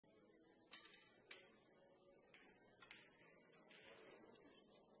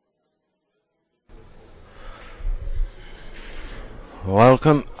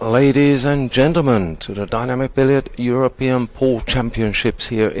Welcome, ladies and gentlemen, to the Dynamic Billiard European Pool Championships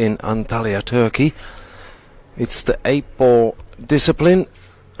here in Antalya, Turkey. It's the 8-ball discipline,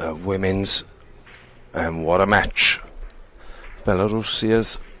 women's, and what a match.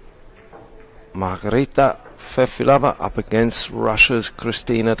 Belarusia's Margarita Fefilova up against Russia's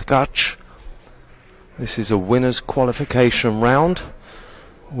Kristina Tkach. This is a winner's qualification round.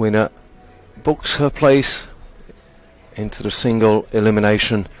 Winner books her place into the single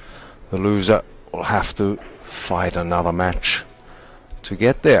elimination. The loser will have to fight another match to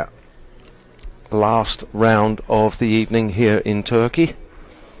get there. Last round of the evening here in Turkey.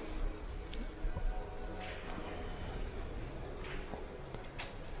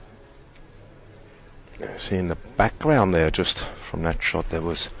 See in the background there, just from that shot, there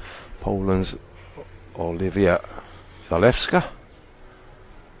was Poland's Olivia Zalewska.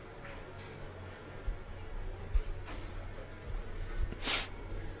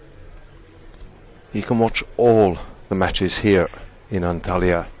 You can watch all the matches here in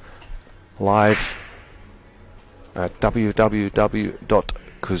Antalya live at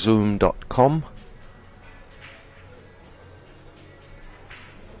www.kazum.com.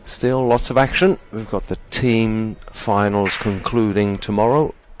 Still lots of action. We've got the team finals concluding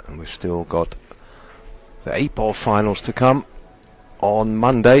tomorrow, and we've still got the 8-ball finals to come on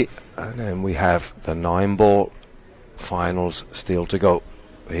Monday, and then we have the 9-ball finals still to go.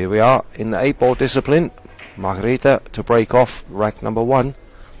 Here we are in the 8-ball discipline. Margarita to break off rack number 1.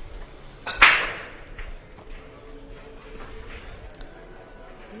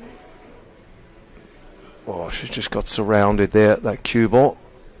 Oh, she just got surrounded there, that cue ball.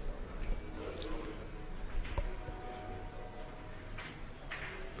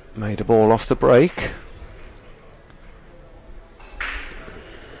 Made a ball off the break.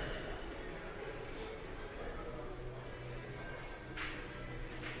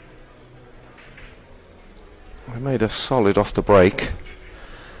 We made a solid off the break.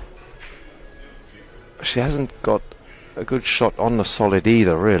 She hasn't got a good shot on the solid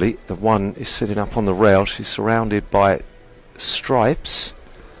either, really. The one is sitting up on the rail. She's surrounded by stripes.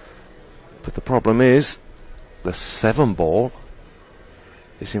 But the problem is, the 7-ball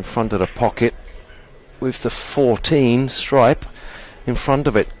is in front of the pocket with the 14 stripe in front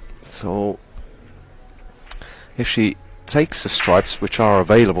of it. So if she takes the stripes which are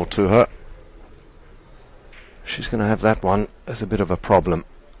available to her, she's going to have that one as a bit of a problem.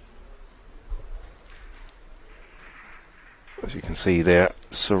 As you can see there,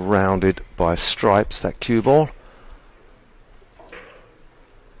 surrounded by stripes, that cue ball.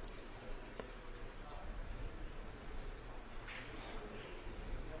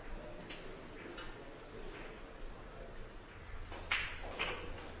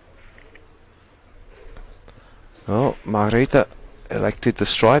 Oh, Margarita elected the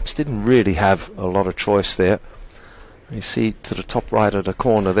stripes, didn't really have a lot of choice there. You see to the top right of the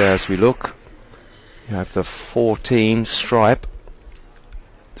corner there as we look, you have the 14 stripe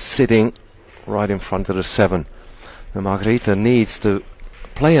sitting right in front of the 7. Now Margarita needs to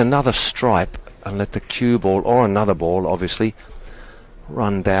play another stripe and let the cue ball, or another ball obviously,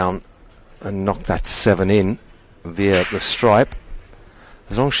 run down and knock that 7 in via the stripe.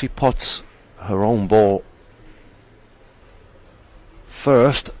 As long as she pots her own ball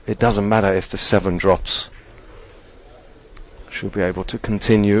first, it doesn't matter if the 7 drops. She'll be able to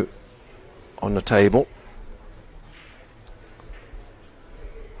continue on the table.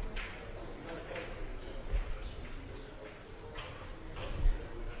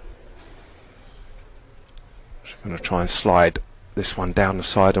 She's going to try and slide this one down the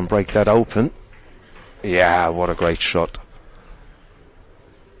side and break that open. Yeah, what a great shot.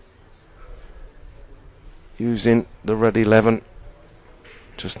 Using the red 11,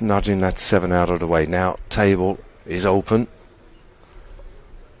 just nudging that 7 out of the way. Now table is open.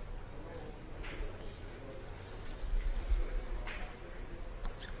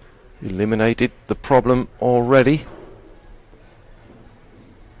 Eliminated the problem already.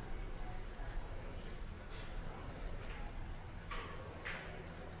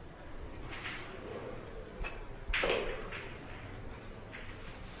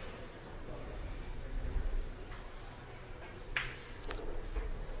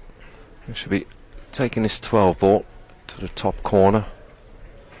 We should be taking this 12 ball to the top corner.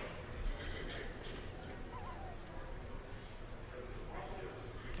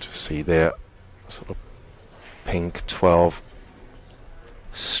 See there, sort of pink 12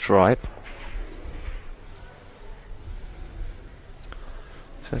 stripe.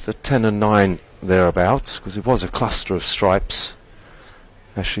 So there's a 10 and 9 thereabouts, because it was a cluster of stripes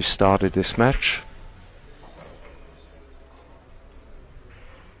as she started this match.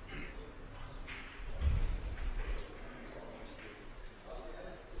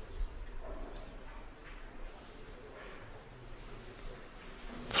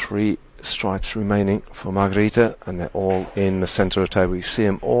 3 stripes remaining for Margarita, and they're all in the center of the table. You see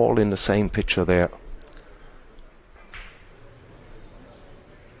them all in the same picture there.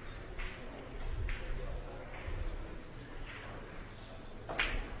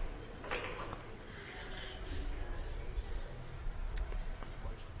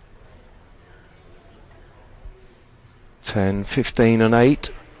 Ten, 15 and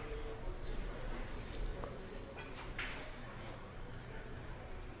 8.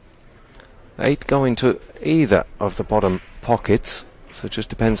 Eight going to either of the bottom pockets, so it just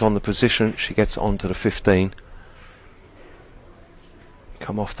depends on the position she gets onto the 15.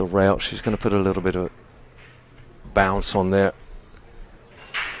 Come off the rail, she's going to put a little bit of bounce on there.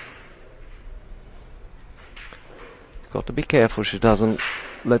 Got to be careful she doesn't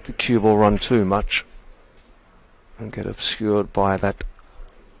let the cue ball run too much and get obscured by that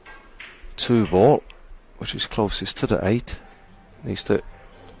 2 ball, which is closest to the 8. Needs to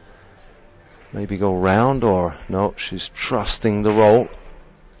maybe go round, or no, she's trusting the roll.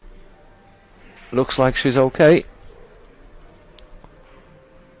 Looks like she's okay.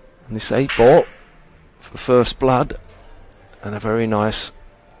 And this 8 ball for first blood, and a very nice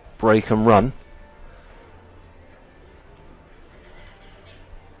break and run.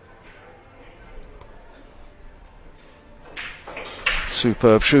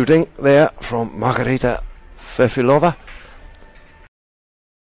 Superb shooting there from Margarita Fefilova.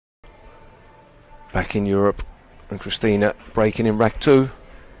 Back in Europe, and Kristina breaking in rack 2.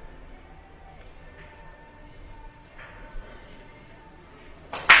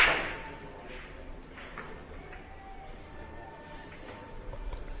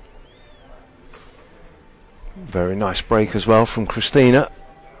 Very nice break as well from Kristina.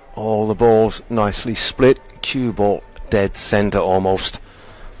 All the balls nicely split. Cue ball dead center almost.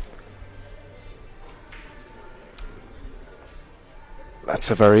 That's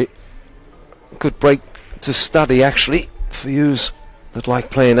a very good break to study, actually, for yous that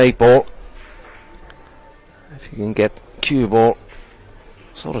like playing 8 ball. If you can get cue ball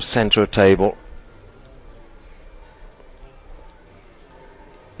sort of center of table,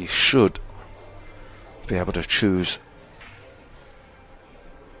 you should be able to choose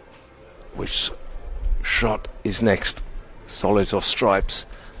which shot is next, solids or stripes.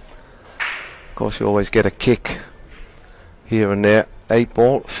 Of course, you always get a kick here and there. 8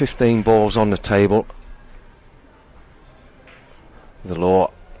 ball, 15 balls on the table. The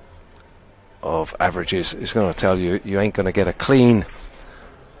law of averages is going to tell you you ain't going to get a clean,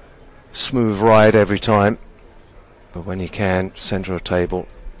 smooth ride every time, but when you can, center of table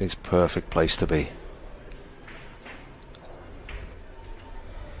is perfect place to be.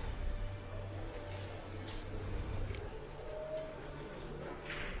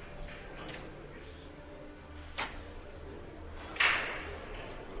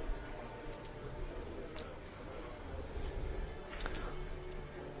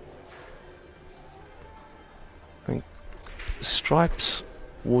 Stripes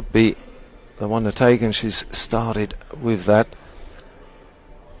would be the one to take, and she's started with that.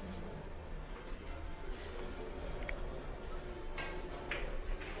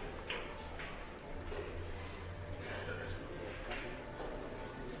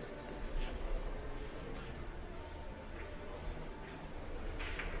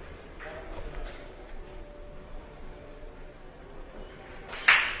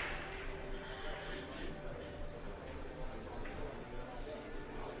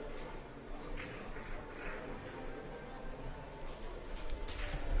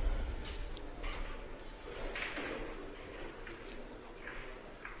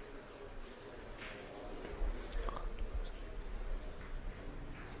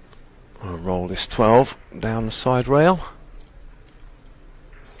 Roll this 12 down the side rail.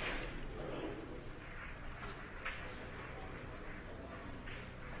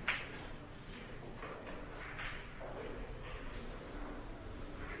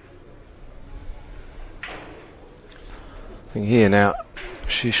 I think here now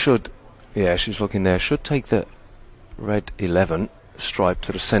she should, yeah, she's looking there, should take the red 11 stripe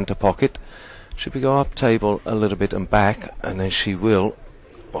to the center pocket. Should be go up table a little bit and back, and then she will,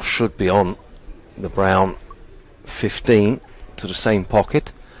 or should be, on the brown 15 to the same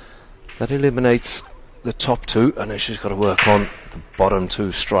pocket. That eliminates the top 2, and then she's got to work on the bottom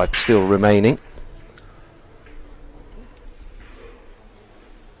 2 stripes still remaining.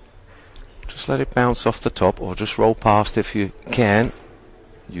 Just let it bounce off the top, or just roll past if you can.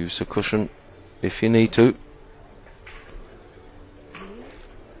 Use the cushion if you need to.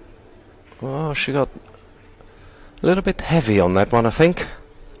 Oh, she got a little bit heavy on that one, I think.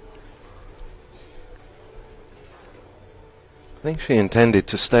 I think she intended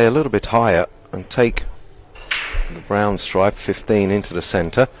to stay a little bit higher and take the brown stripe 15 into the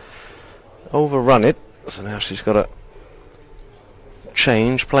centre, overrun it, so now she's got to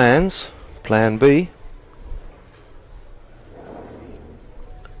change plans. Plan B.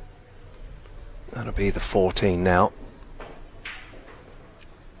 That'll be the 14 now.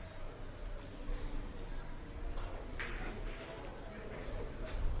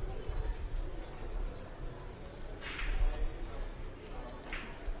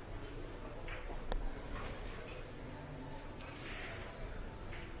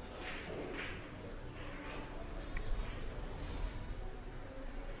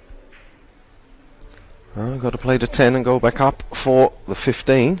 I've got to play the 10 and go back up for the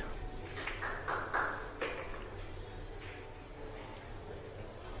 15.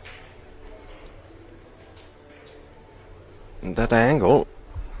 And that angle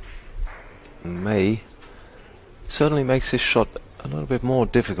certainly makes this shot a little bit more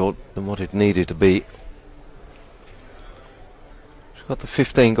difficult than what it needed to be. She's got the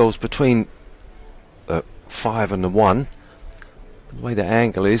 15 goes between the 5 and the 1. The way the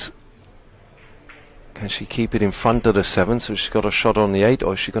angle is, can she keep it in front of the 7, so she's got a shot on the 8,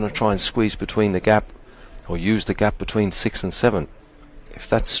 or is she going to try and squeeze between the gap, or use the gap between 6 and 7? If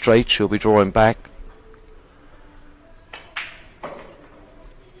that's straight, she'll be drawing back.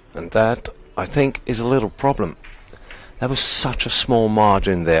 And that, I think, is a little problem. There was such a small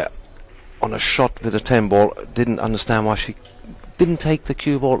margin there on a shot with a 10 ball. Didn't understand why she didn't take the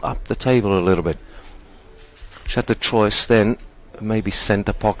cue ball up the table a little bit. She had the choice then, maybe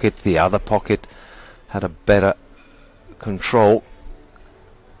centre pocket, the other pocket, had a better control.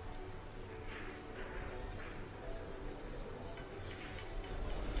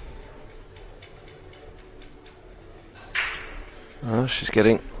 She's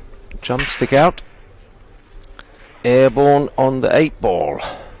getting jump stick out. Airborne on the 8 ball.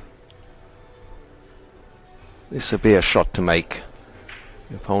 This would be a shot to make.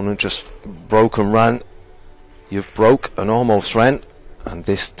 The opponent just broke and ran. You've broke and almost ran. And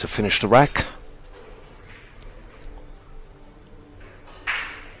this to finish the rack.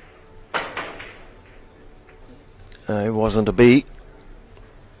 It wasn't a B.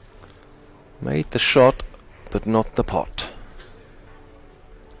 Made the shot, but not the pot.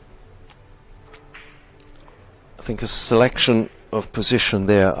 I think a selection of position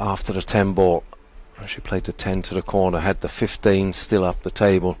there after the 10 ball. She played the 10 to the corner, had the 15 still up the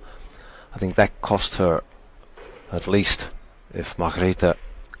table. I think that cost her, at least if Margarita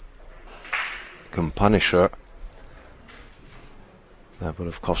can punish her, that would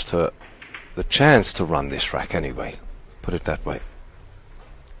have cost her the chance to run this rack anyway. Put it that way.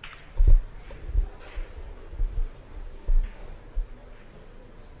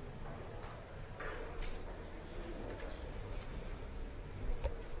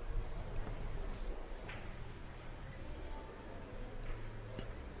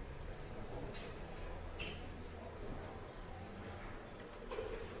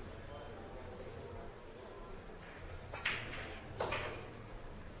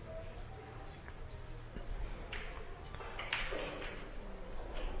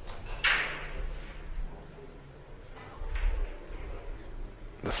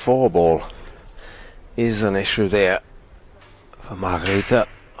 The 4 ball is an issue there for Margarita.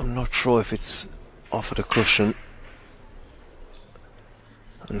 I'm not sure if it's off of the cushion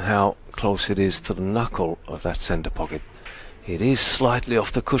and how close it is to the knuckle of that centre pocket. It is slightly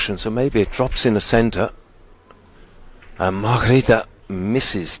off the cushion, so maybe it drops in the centre. And Margarita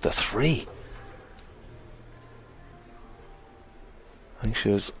misses the 3. I think she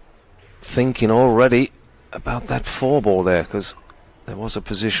was thinking already about that 4 ball there, because there was a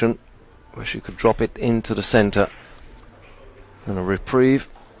position where she could drop it into the centre. And a reprieve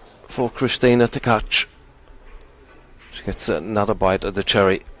for Kristina Tkach. She gets another bite of the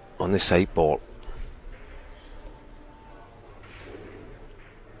cherry on this 8 ball.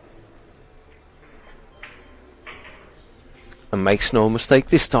 And makes no mistake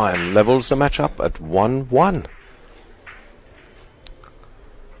this time. Levels the match up at 1-1.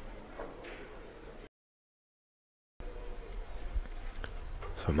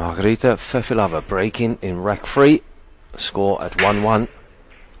 So Margarita Fefilova breaking in rack 3. Score at 1-1.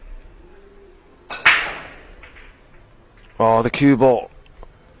 Oh, the cue ball.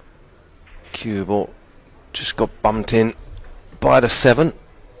 Cue ball just got bumped in by the 7.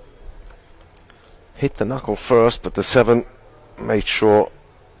 Hit the knuckle first, but the 7 made sure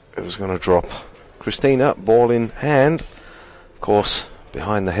it was going to drop. Kristina, ball in hand. Of course,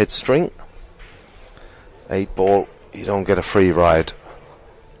 behind the head string. 8 ball, you don't get a free ride.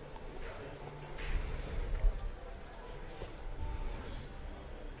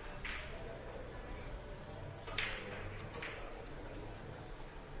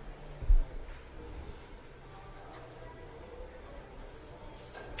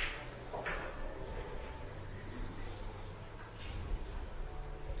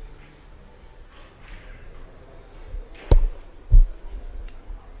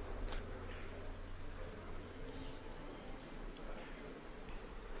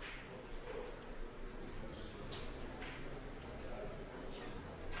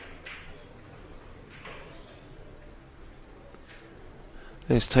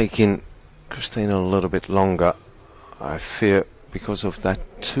 It's taking Kristina a little bit longer, I fear, because of that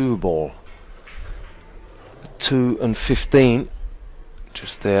 2 ball. 2 and 15,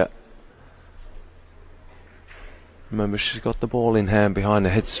 just there. Remember, she's got the ball in hand behind the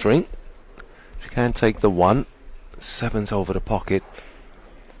head string. She can take the 1. 7's over the pocket.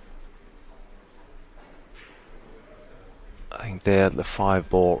 I think there the 5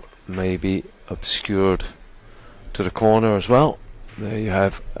 ball may be obscured to the corner as well. There you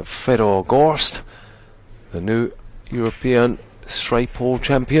have Fedor Gorst, the new European straight ball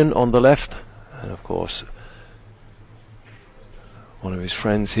champion on the left, and of course one of his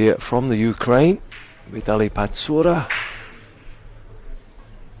friends here from the Ukraine, Vitaly Patsura.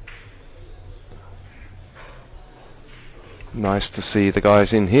 Nice to see the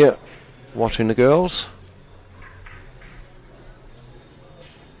guys in here watching the girls.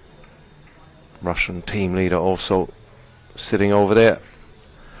 Russian team leader also sitting over there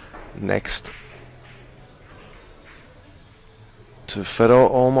next to Fedor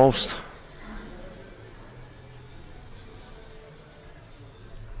almost.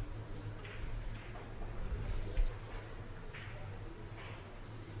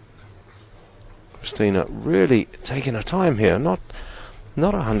 Kristina really taking her time here, not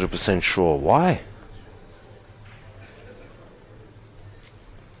 100% sure why.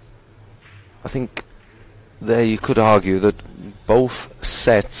 I think there you could argue that both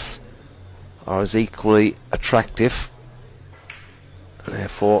sets are as equally attractive, and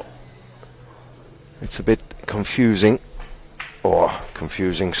therefore it's a bit confusing, or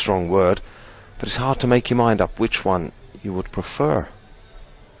confusing, strong word, but it's hard to make your mind up which one you would prefer.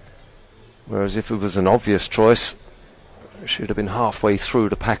 Whereas if it was an obvious choice, it should have been halfway through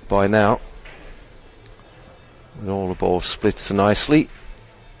the pack by now. And all the balls split so nicely.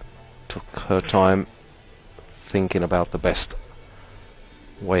 Took her time thinking about the best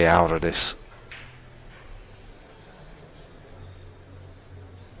way out of this.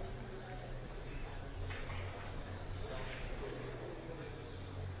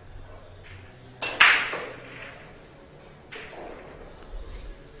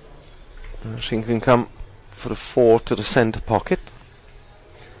 She can come for the 4 to the centre pocket.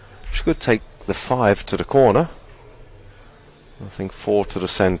 She could take the 5 to the corner. I think 4 to the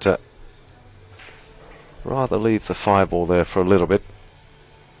centre. Rather leave the 5 ball there for a little bit.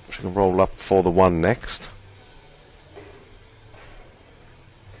 She can roll up for the 1 next.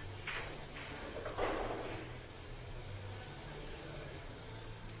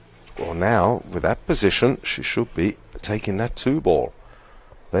 Well, now with that position she should be taking that 2 ball,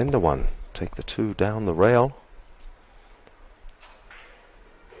 then the 1. Take the 2 down the rail.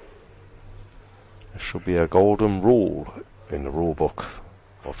 There should be a golden rule in the rule book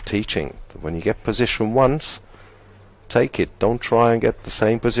of teaching that when you get position once, take it. Don't try and get the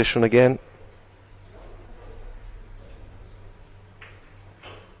same position again.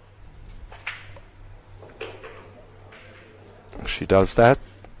 She does that.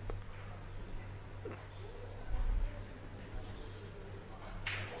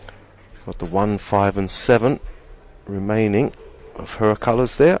 Got the 1, 5 and 7 remaining of her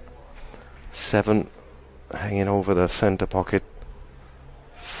colours there. 7 hanging over the centre pocket.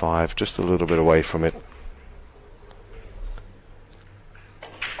 5 just a little bit away from it.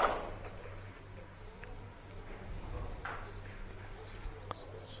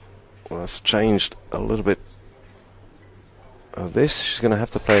 Well, that's changed a little bit of this. She's going to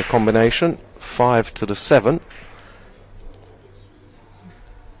have to play a combination. 5 to the 7.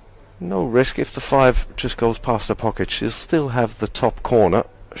 No risk if the 5 just goes past the pocket. She'll still have the top corner.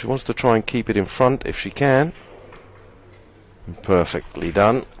 She wants to try and keep it in front if she can. Perfectly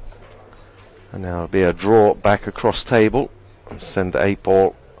done. And now it'll be a draw back across table and send the 8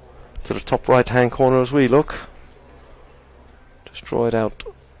 ball to the top right hand corner as we look. Just draw it out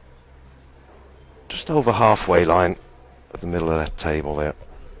just over halfway line at the middle of that table there.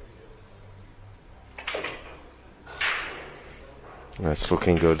 That's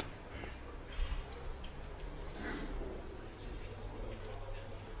looking good.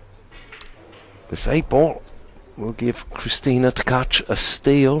 This 8 ball will give Kristina Tkach a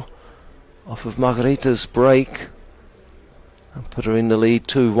steal off of Margarita's break and put her in the lead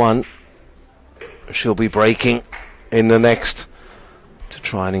 2-1. She'll be breaking in the next to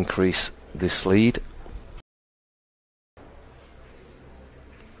try and increase this lead.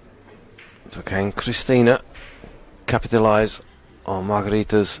 So can Kristina capitalise on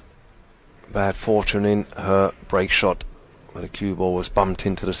Margarita's bad fortune in her break shot, where the cue ball was bumped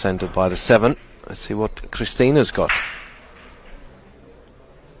into the centre by the 7. Let's see what Kristina's got.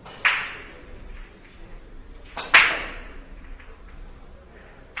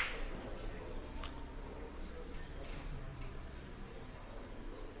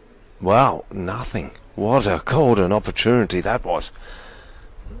 Wow, nothing. What a golden opportunity that was.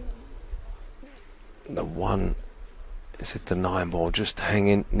 The one, is it the 9 ball, just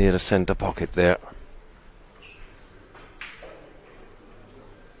hanging near the centre pocket there.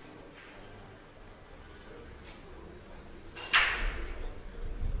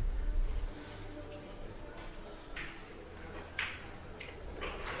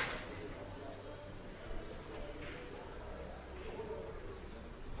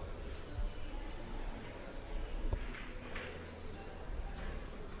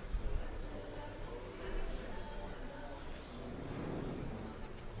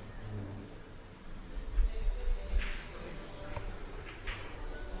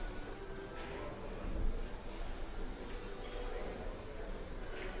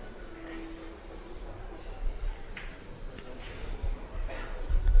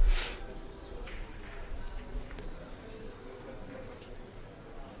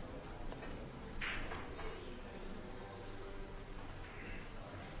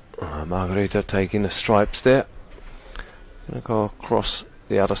 Margarita taking the stripes there. Gonna go across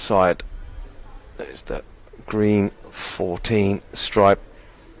the other side. There's the green 14 stripe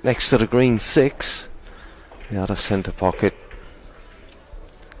next to the green 6, the other centre pocket.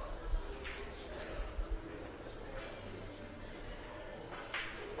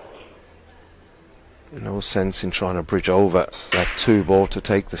 No sense in trying to bridge over that 2 ball to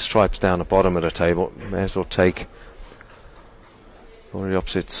take the stripes down the bottom of the table. May as well take on the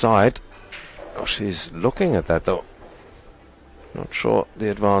opposite side. Oh, she's looking at that though. Not sure the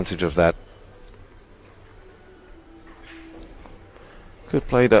advantage of that. Could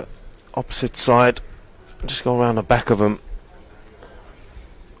play the opposite side. Just go around the back of them.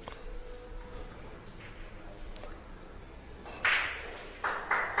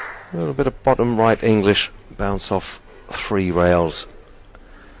 A little bit of bottom right English. Bounce off 3 rails.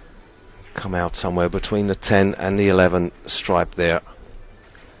 Come out somewhere between the 10 and the 11 stripe there.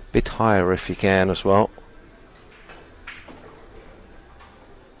 Bit higher if you can as well.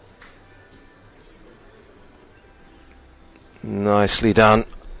 Nicely done.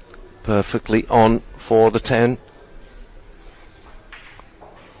 Perfectly on for the 10.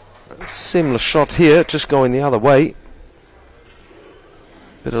 Similar shot here, just going the other way.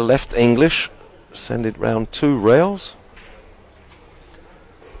 Bit of left English. Send it round 2 rails.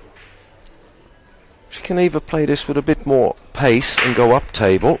 She can either play this with a bit more pace and go up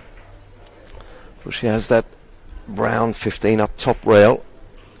table, but she has that brown 15 up top rail.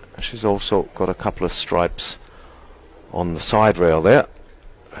 She's also got a couple of stripes on the side rail there.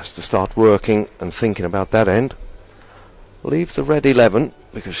 Has to start working and thinking about that end. Leave the red 11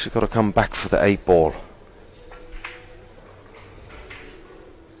 because she's got to come back for the 8 ball.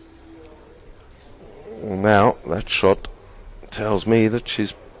 Now that shot tells me that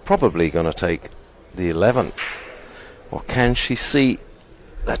she's probably going to take the 11. Or can she see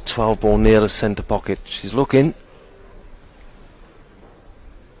that 12 ball near the centre pocket? She's looking.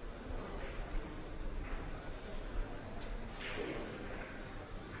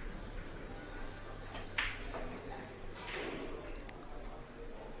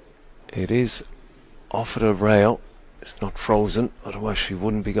 It is off at a rail. It's not frozen, otherwise she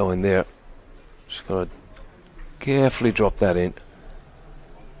wouldn't be going there. She's got to carefully drop that in.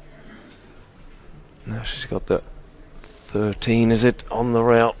 Now she's got the 13, is it, on the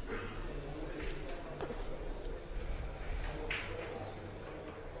rail.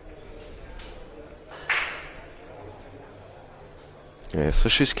 Yeah, so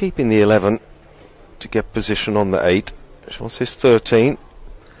she's keeping the 11 to get position on the 8. She wants this 13.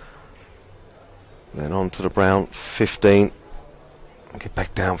 Then on to the brown 15. And get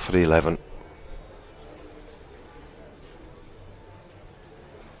back down for the 11.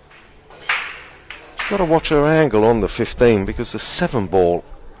 Got to watch her angle on the 15 because the 7 ball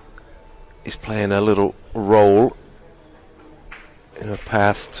is playing a little role in her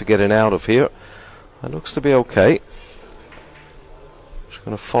path to getting out of here. That looks to be okay. She's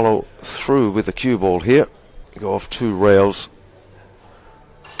going to follow through with the cue ball here, go off 2 rails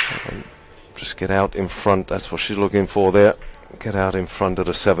and just get out in front. That's what she's looking for there. Get out in front of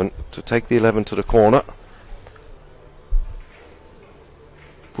the 7 to take the 11 to the corner.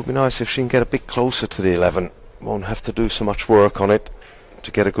 Would be nice if she can get a bit closer to the 11. Won't have to do so much work on it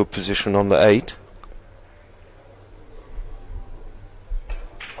to get a good position on the 8.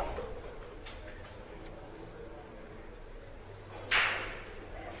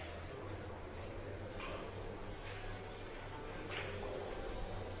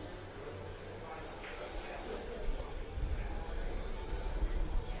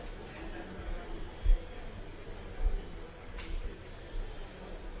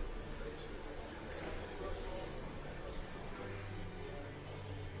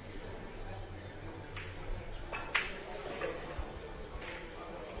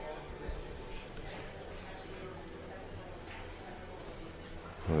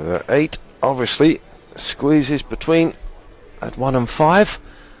 The 8 obviously squeezes between at 1 and 5,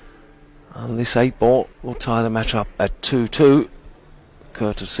 and this 8 ball will tie the match up at 2-2,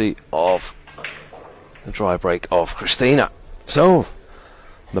 courtesy of the dry break of Kristina. So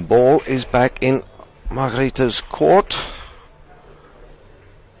the ball is back in Margarita's court.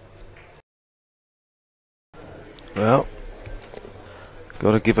 Well,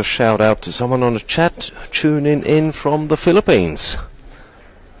 got to give a shout out to someone on the chat tuning in from the Philippines.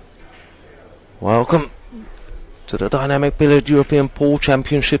 Welcome to the Dynamic Billiard European Pool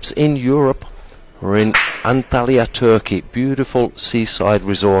Championships in Europe. We're in Antalya, Turkey. Beautiful seaside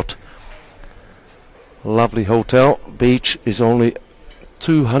resort. Lovely hotel. Beach is only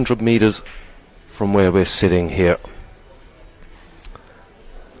 200 meters from where we're sitting here.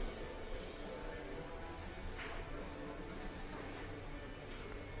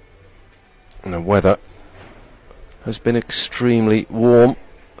 And the weather has been extremely warm.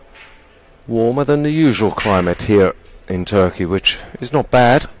 Warmer than the usual climate here in Turkey, which is not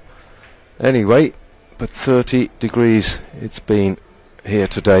bad anyway, but 30 degrees it's been here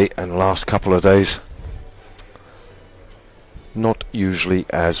today and the last couple of days. Not usually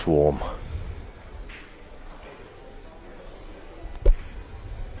as warm.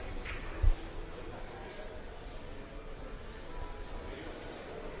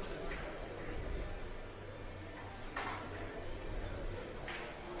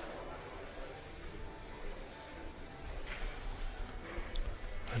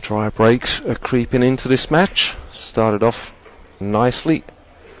 Dry breaks are creeping into this match. Started off nicely.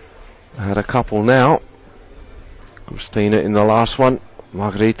 Had a couple now. Kristina in the last one,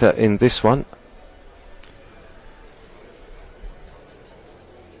 Margarita in this one.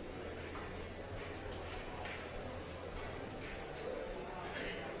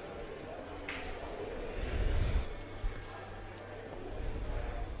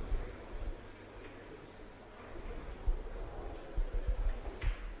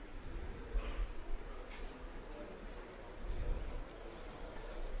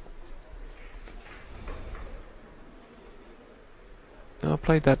 I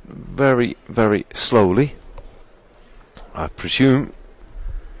played that very, very slowly. I presume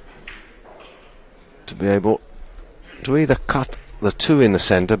to be able to either cut the 2 in the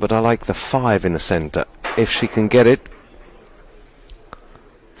centre, but I like the 5 in the centre. If she can get it,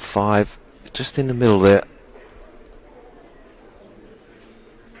 5 just in the middle there.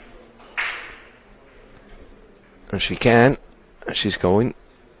 And she can. She's going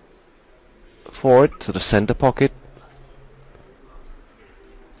for it to the centre pocket.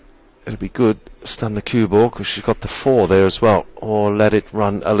 It'll be good, stun the cue ball, because she's got the 4 there as well, or let it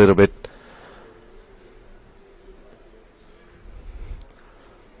run a little bit.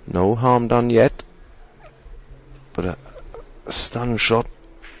 No harm done yet, but a stun shot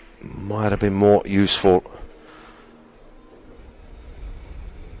might have been more useful.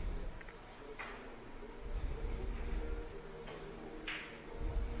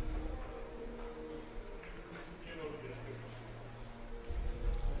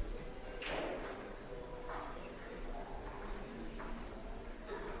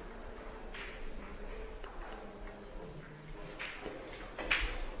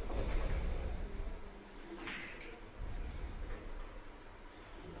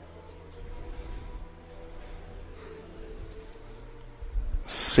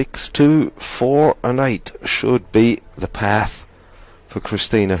 Six, 2, 4 and 8 should be the path for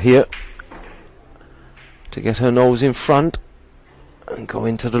Kristina here to get her nose in front and go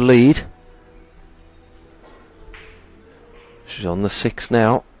into the lead. She's on the 6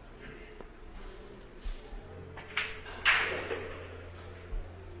 now.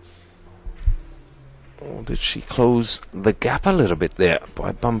 Or did she close the gap a little bit there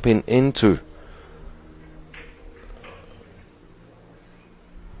by bumping into?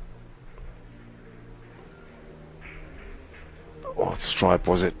 What stripe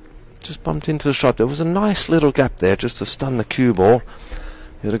was it? Just bumped into the stripe. There was a nice little gap there just to stun the cue ball.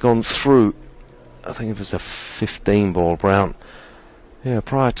 It would have gone through. I think it was a 15 ball brown. Yeah,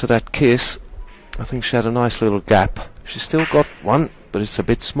 prior to that kiss, I think she had a nice little gap. She's still got one, but it's a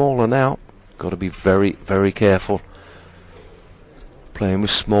bit smaller now. Got to be very, very careful. Playing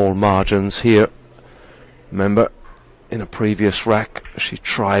with small margins here. Remember, in a previous rack, she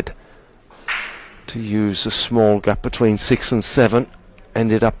tried to use a small gap between 6 and 7,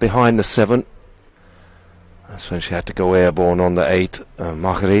 ended up behind the 7. That's when she had to go airborne on the 8.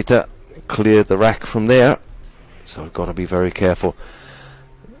 Margarita cleared the rack from there, so I've got to be very careful.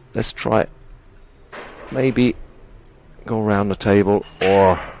 Let's try maybe go around the table,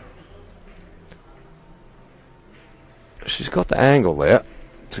 or she's got the angle there.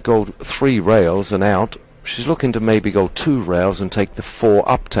 to go 3 rails and out. She's looking to maybe go 2 rails and take the 4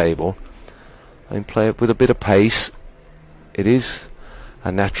 up table and play it with a bit of pace. It is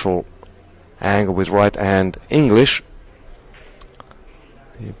a natural angle with right hand English.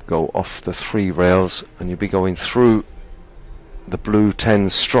 You go off the 3 rails and you'll be going through the blue 10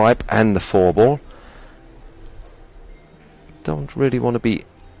 stripe and the 4 ball. Don't really want to be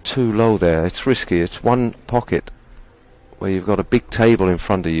too low there. It's risky. It's one pocket where you've got a big table in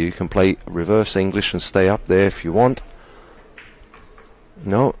front of you. You can play reverse English and stay up there if you want.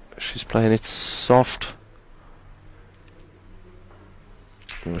 No, she's playing it soft.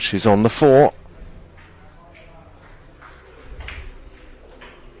 She's on the 4.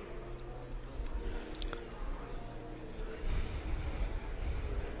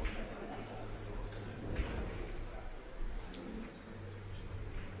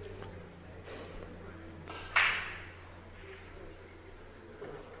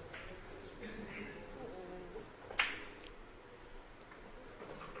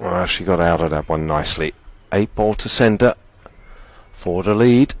 Well, she got out of that one nicely. 8 ball to centre. 4 to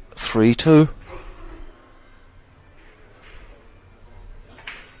lead. 3-2.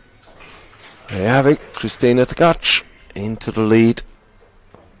 There you have it. Kristina Tkach into the lead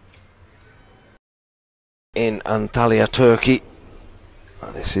in Antalya, Turkey.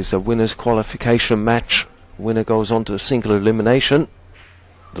 This is a winner's qualification match. Winner goes on to a single elimination.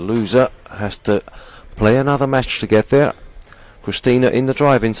 The loser has to play another match to get there. Kristina in the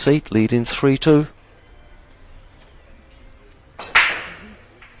driving seat, leading 3-2.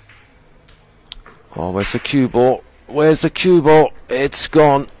 Oh, where's the cue ball? Where's the cue ball? It's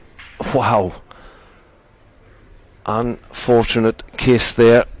gone. Wow. Unfortunate kiss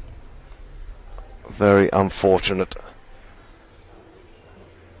there. Very unfortunate.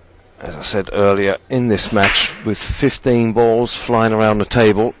 As I said earlier, in this match, with 15 balls flying around the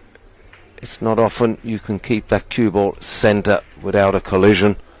table, it's not often you can keep that cue ball centre without a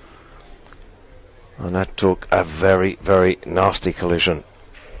collision. And that took a very, very nasty collision.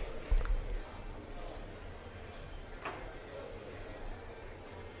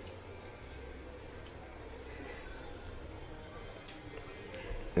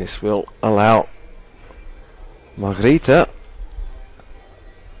 This will allow Margarita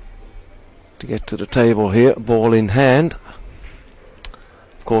to get to the table here, ball in hand.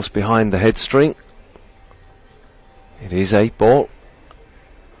 Of course, behind the head string. It is 8 ball.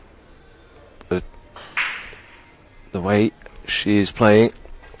 But the way she is playing,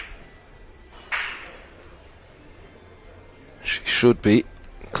 she should be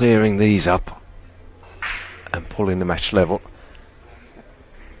clearing these up and pulling the match level.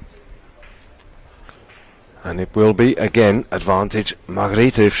 And it will be, again, advantage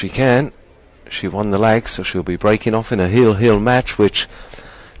Margarita if she can. She won the leg, so she'll be breaking off in a heel-heel match, which,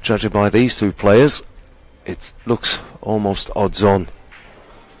 judging by these 2 players, it looks almost odds-on.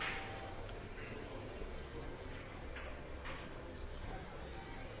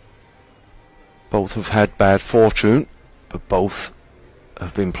 Both have had bad fortune, but both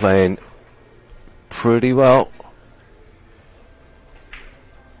have been playing pretty well.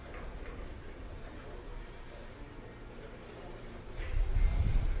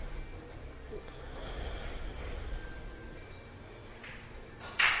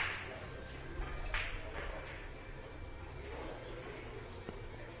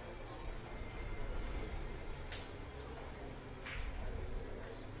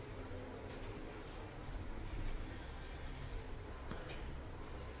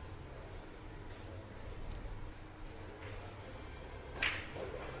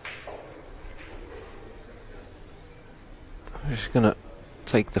 She's going to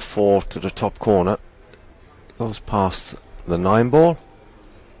take the 4 to the top corner. Goes past the 9 ball.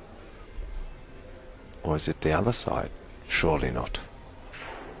 Or is it the other side? Surely not.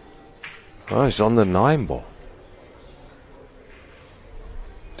 Oh, it's on the 9 ball.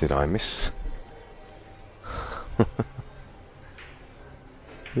 Did I miss?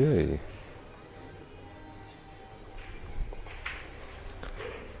 Yay.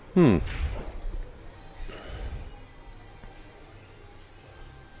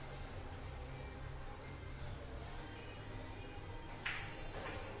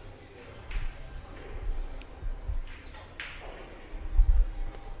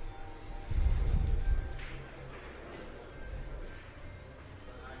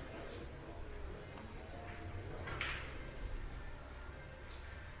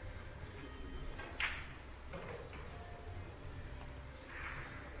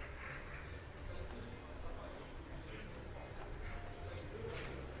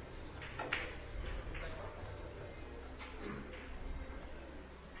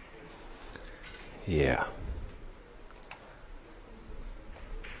 Yeah.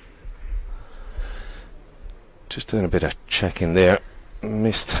 Just doing a bit of checking there.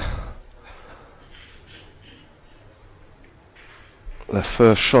 Missed the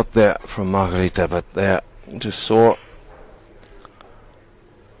first shot there from Margarita, but there just saw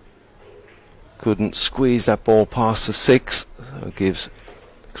couldn't squeeze that ball past the 6, so it gives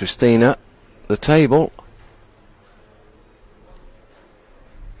Kristina the table.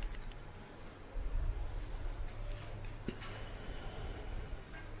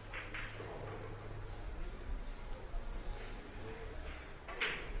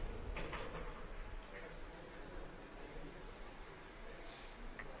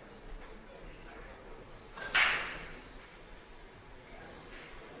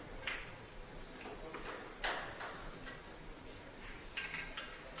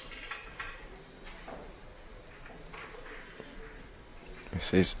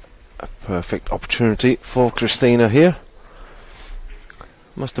 This is a perfect opportunity for Kristina here.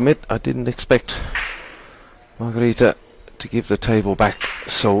 Must admit, I didn't expect Margarita to give the table back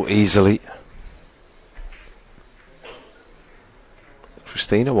so easily.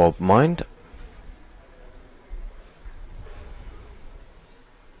 Kristina won't mind.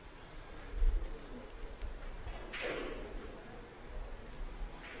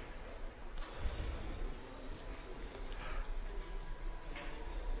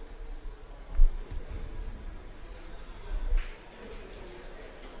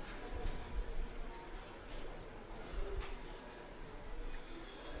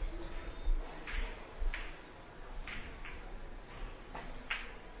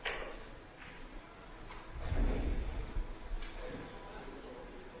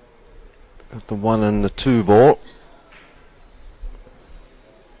 The 1 and the 2 ball.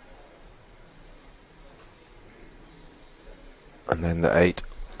 And then the 8.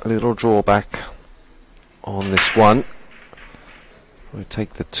 A little drawback on this one. We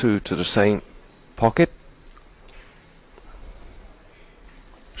take the 2 to the same pocket.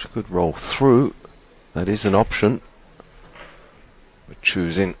 She could roll through. That is an option. We're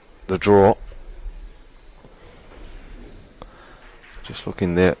choosing the draw. Just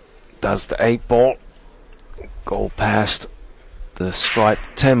looking there. Does the 8 ball go past the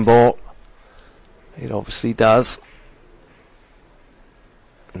striped 10 ball? It obviously does.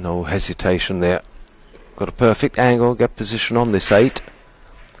 No hesitation there. Got a perfect angle, get position on this 8.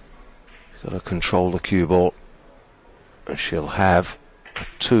 Got to control the cue ball. And she'll have a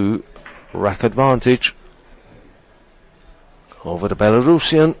 2 rack advantage over the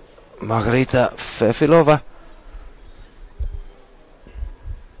Belarusian Margarita Fefilova.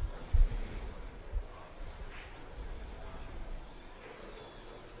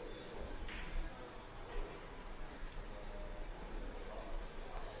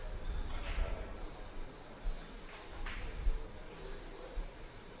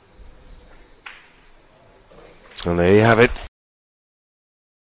 And there you have it.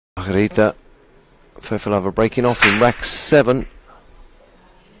 Margarita Fefilova breaking off in rack 7.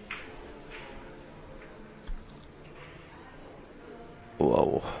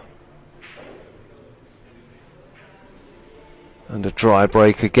 Whoa. And a dry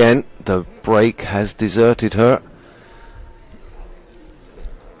break again. The break has deserted her.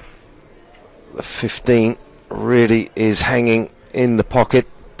 The 15 really is hanging in the pocket.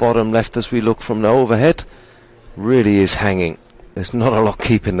 Bottom left as we look from the overhead. Really is hanging. There's not a lot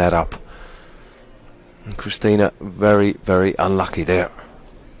keeping that up. And Kristina very, very unlucky there.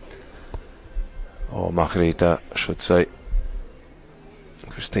 Or Margarita, I should say.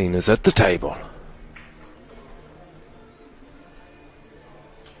 Kristina's at the table.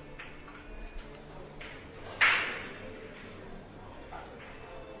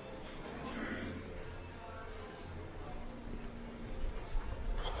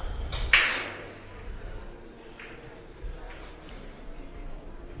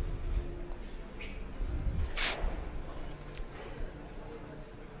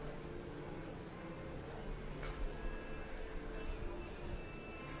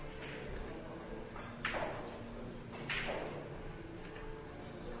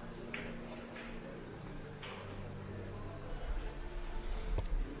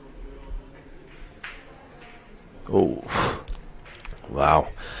 Oh, wow.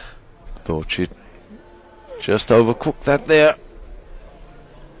 Thought she'd just overcooked that there.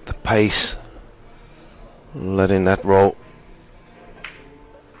 The pace, letting that roll.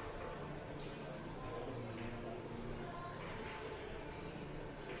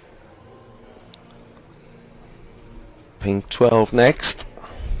 Pink 12 next.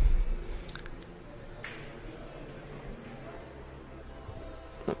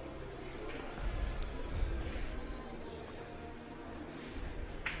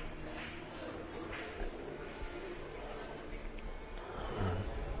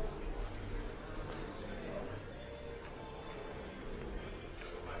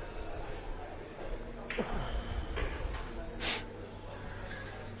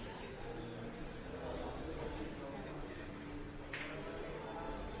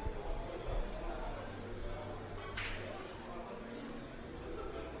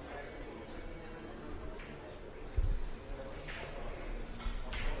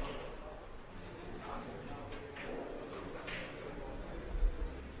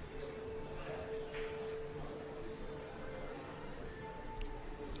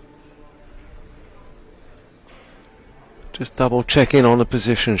 Just double check in on the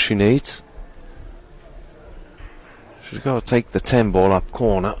position she needs. She's got to take the 10 ball up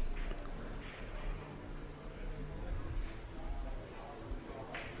corner.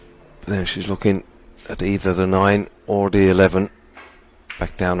 But then she's looking at either the 9 or the 11.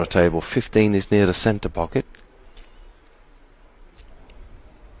 Back down the table. 15 is near the centre pocket.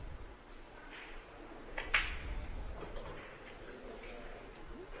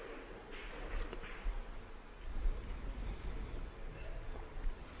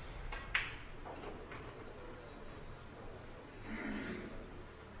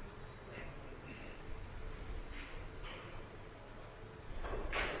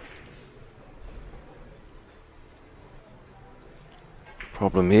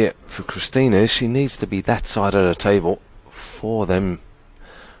 Problem here for Kristina is she needs to be that side of the table for them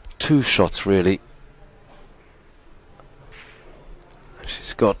 2 shots really.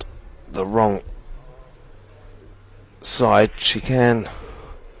 She's got the wrong side. She can,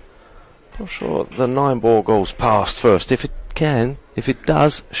 not sure the 9 ball goes past first. If it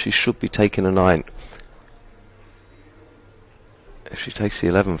does, she should be taking a 9. If she takes the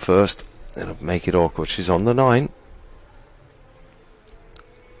 11 first, it'll make it awkward. She's on the 9.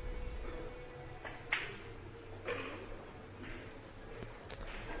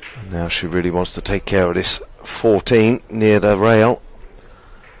 Now she really wants to take care of this 14 near the rail.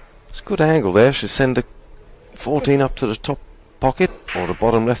 It's a good angle there. She'll send the 14 up to the top pocket, or the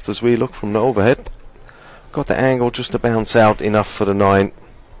bottom left as we look from the overhead. Got the angle just to bounce out enough for the 9.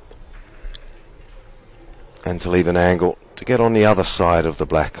 And to leave an angle to get on the other side of the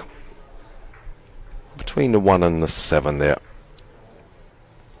black. Between the 1 and the 7 there.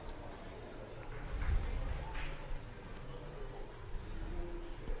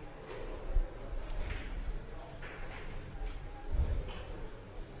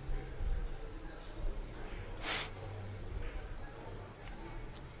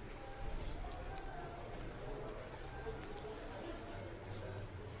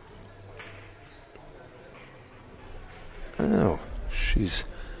 Oh, she's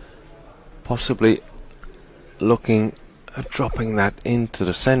possibly looking at dropping that into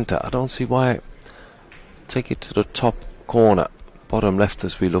the centre. I don't see why. Take it to the top corner, bottom left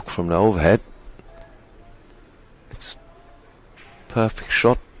as we look from the overhead. It's perfect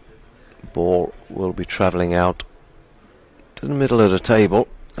shot. Ball will be travelling out to the middle of the table,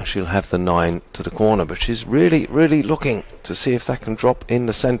 and she'll have the 9 to the corner. But she's really looking to see if that can drop in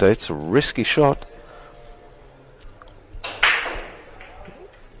the centre. It's a risky shot.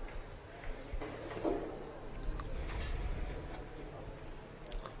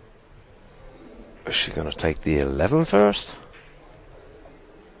 Is she going to take the 11 first?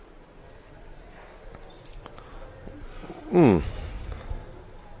 Well,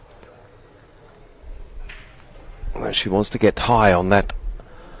 she wants to get high on that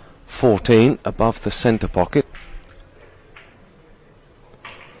 14 above the centre pocket.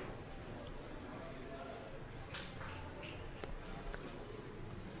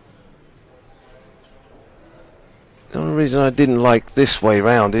 The only reason I didn't like this way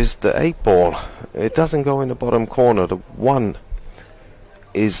round is the 8 ball. It doesn't go in the bottom corner. The 1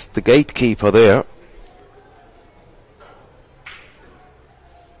 is the gatekeeper there.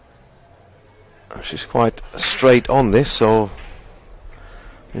 She's quite straight on this, so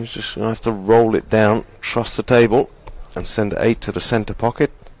you're just going to have to roll it down, trust the table, and send the 8 to the centre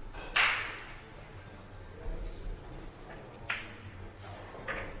pocket.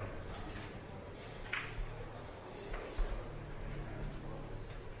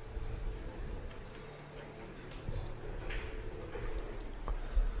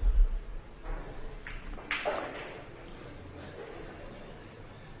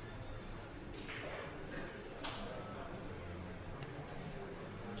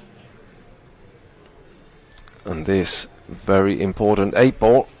 And this very important 8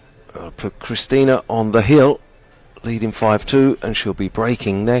 ball will put Kristina on the hill, leading 5-2, and she'll be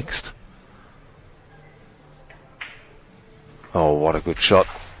breaking next. Oh, what a good shot.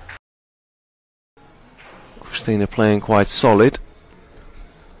 Kristina playing quite solid.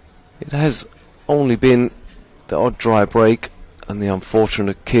 It has only been the odd dry break and the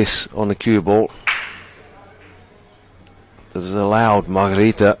unfortunate kiss on the cue ball that has allowed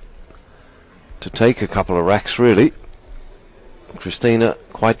Margarita to take a couple of racks really. Kristina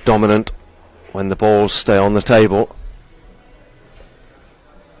quite dominant when the balls stay on the table.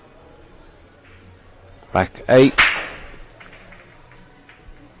 Rack 8.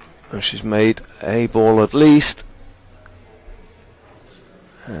 And she's made a ball at least.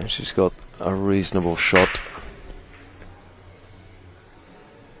 And she's got a reasonable shot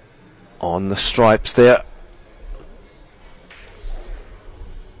on the stripes there.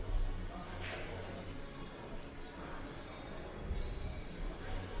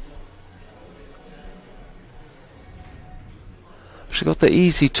 she got the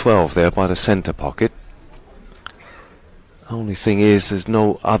easy 12 there by the centre pocket. Only thing is, there's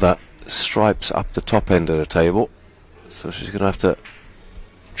no other stripes up the top end of the table, so she's going to have to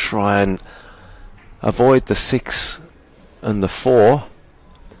try and avoid the 6 and the 4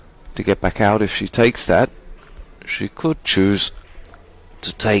 to get back out. If she takes that, she could choose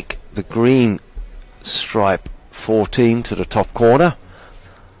to take the green stripe 14 to the top corner.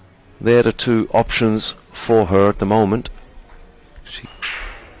 They're the two options for her at the moment. She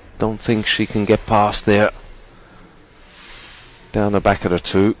don't think she can get past there, down the back of the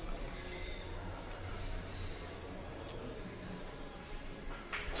 2.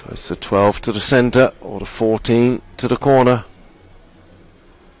 So it's the 12 to the centre or the 14 to the corner.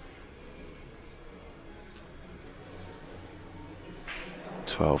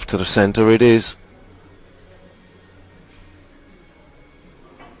 Twelve to the centre it is.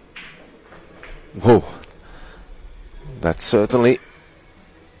 Whoa, that certainly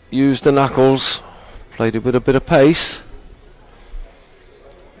used the knuckles, played it with a bit of pace.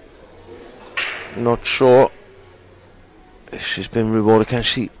 Not sure if she's been rewarded. Can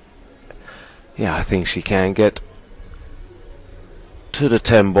she? Yeah, I think she can get to the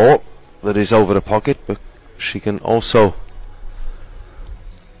 10 ball that is over the pocket, but she can also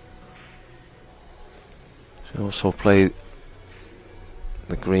play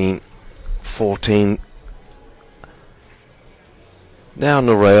the green 14 down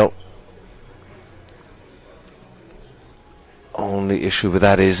the rail. Only issue with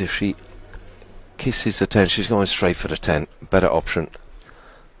that is if she kisses the 10, she's going straight for the 10. Better option.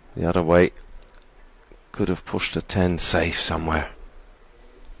 The other way, could have pushed the 10 safe somewhere.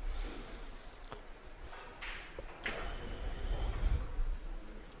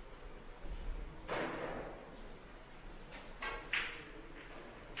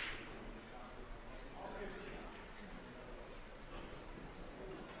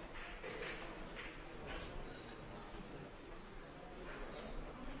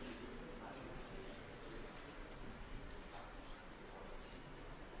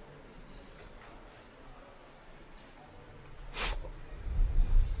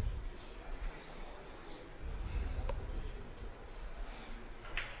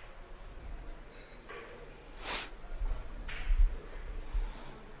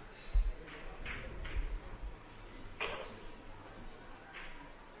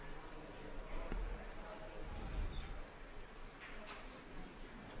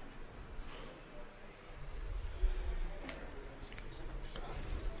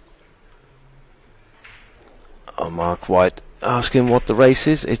 Mark White asking what the race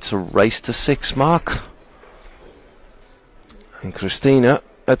is. It's a race to 6, Mark. And Kristina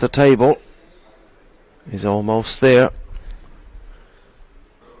at the table is almost there.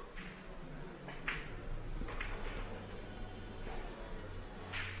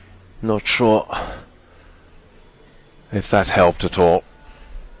 Not sure if that helped at all.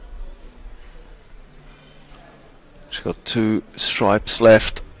 She's got 2 stripes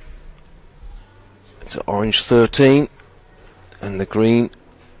left. It's orange 13 and the green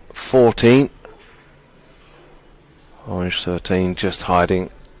 14. Orange 13 just hiding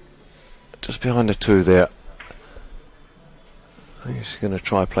just behind the 2 there. I think she's going to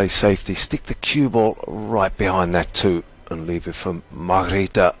try play safety. Stick the cue ball right behind that 2 and leave it for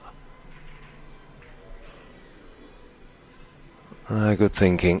Margarita. Good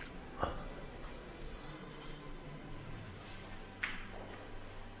thinking.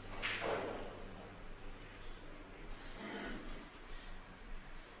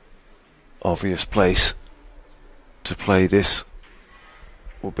 Obvious place to play this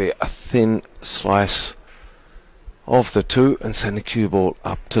will be a thin slice of the 2 and send the cue ball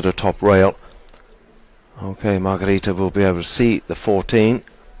up to the top rail. Okay, Margarita will be able to see the 14,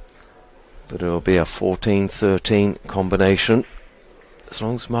 but it will be a 14-13 combination. As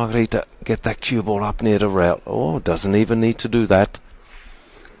long as Margarita get that cue ball up near the rail. Oh, doesn't even need to do that.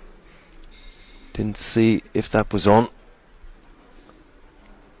 Didn't see if that was on.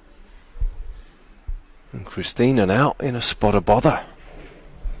 And Kristina now in a spot of bother.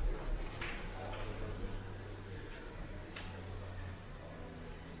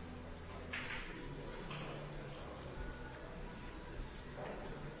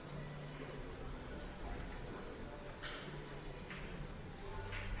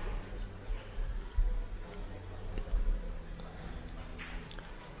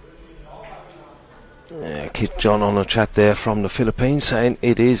 Kit John on the chat there from the Philippines saying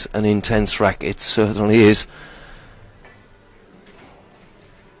it is an intense rack. It certainly is.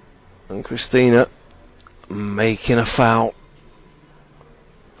 And Kristina making a foul.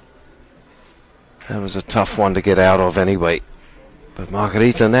 That was a tough one to get out of anyway. But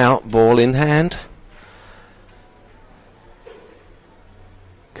Margarita now, ball in hand,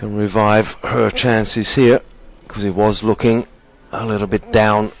 can revive her chances here, because it was looking a little bit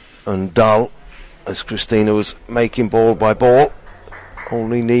down and dull as Kristina was making ball by ball,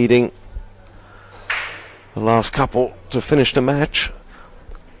 only needing the last couple to finish the match.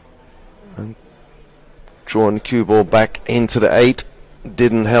 And drawing the cue ball back into the 8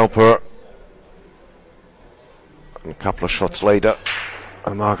 didn't help her. And a couple of shots later,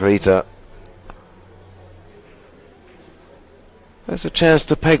 Margarita has a chance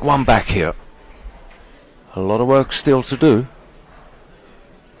to peg one back here. A lot of work still to do.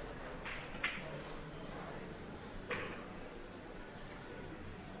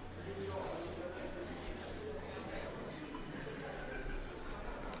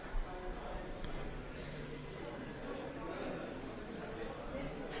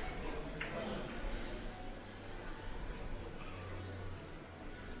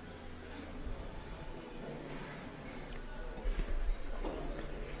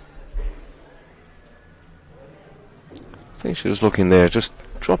 I think she was looking there, just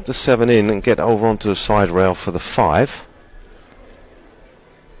drop the 7 in and get over onto the side rail for the 5.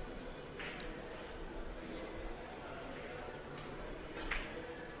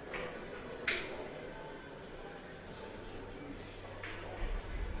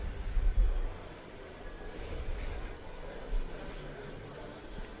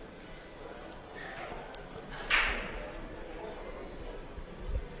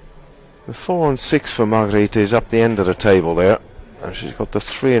 The 4 and 6 for Margarita is up the end of the table there, and she's got the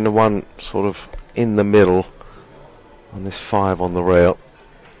 3 and the 1 sort of in the middle on this 5 on the rail.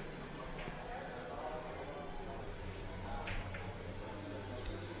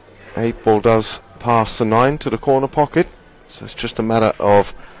 Eight ball does pass the 9 to the corner pocket, so it's just a matter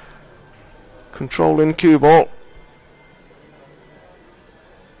of controlling cue ball.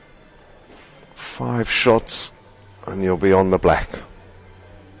 5 shots and you'll be on the black.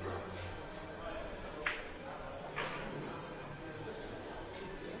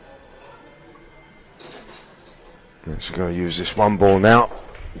 She's going to use this 1 ball now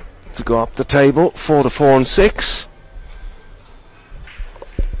to go up the table for the 4 and 6.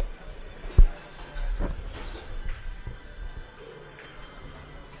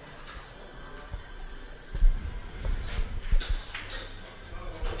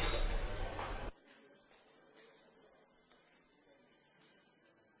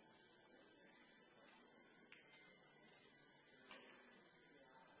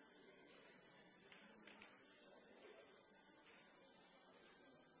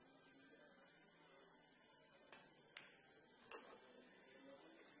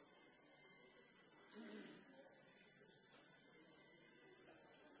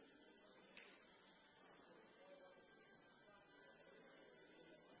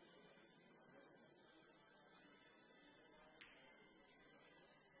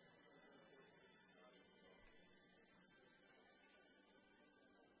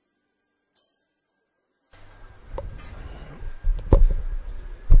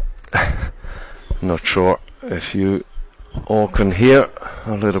 Not sure if you all can hear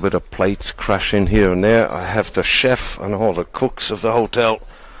a little bit of plates crashing here and there. I have the chef and all the cooks of the hotel.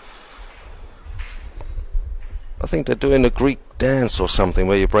 I think they're doing a Greek dance or something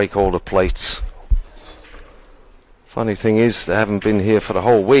where you break all the plates. Funny thing is, they haven't been here for the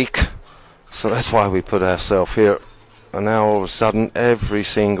whole week, so that's why we put ourselves here. And now all of a sudden every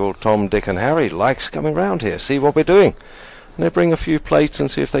single Tom, Dick and Harry likes coming round here, see what we're doing. And they bring a few plates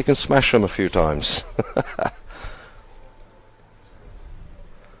and see if they can smash them a few times.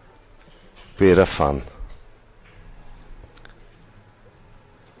 Bit of fun.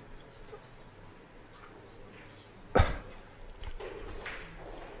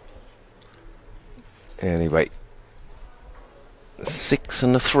 Anyway, 6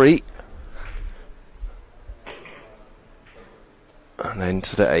 and a 3. And then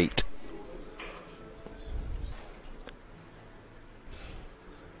to the 8.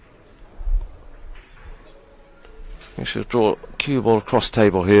 You should draw cue ball across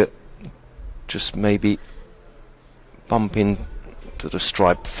table here. Just maybe bump in to the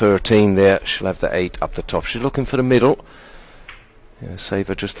stripe 13 there. She'll have the 8 up the top. She's looking for the middle. Yeah, save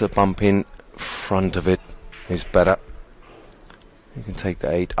her just to bump in front of it is better. You can take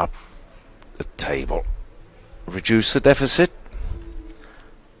the 8 up the table. Reduce the deficit.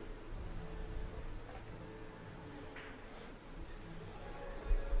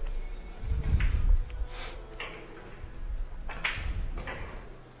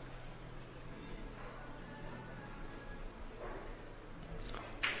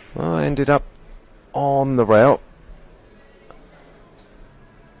 Well, I ended up on the rail.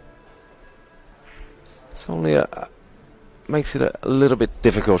 It's only makes it a little bit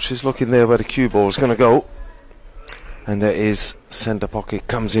difficult. She's looking there where the cue ball is going to go, and there is centre pocket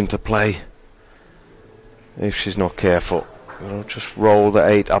comes into play. If she's not careful, it'll just roll the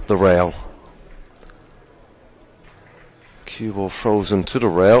 8 up the rail. Cue ball frozen to the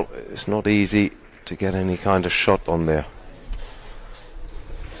rail. It's not easy to get any kind of shot on there.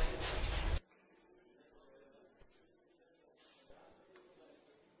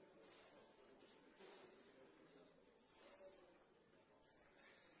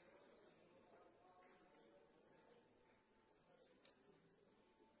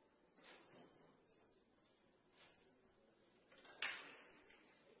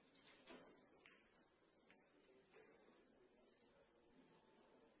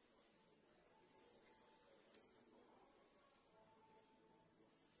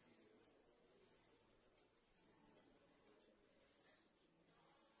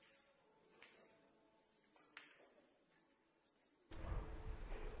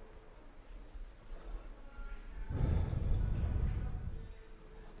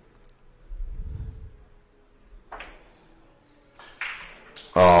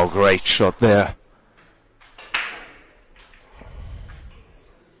 Oh, great shot there.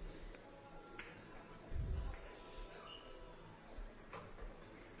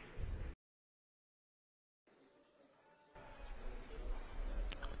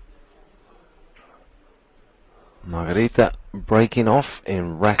 Margarita breaking off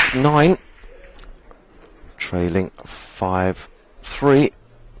in rack 9, trailing 5-3.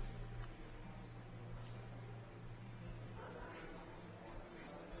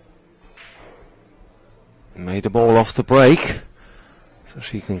 Made a ball off the break, so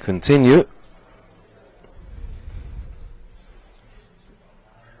she can continue.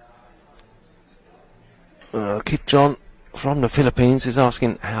 Kit John from the Philippines is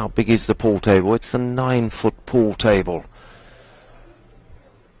asking how big is the pool table. It's a 9-foot pool table.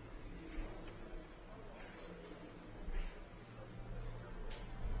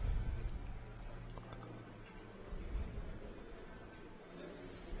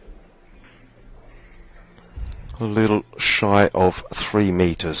 A little shy of 3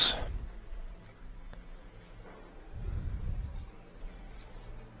 meters.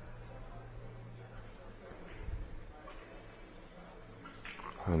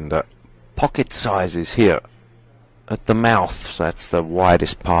 And pocket sizes here at the mouth, so that's the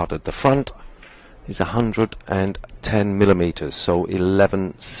widest part at the front, is 110 millimeters, so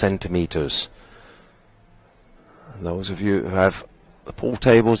 11 centimeters. And those of you who have the pool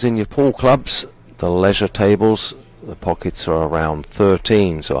tables in your pool clubs, the leisure tables, the pockets are around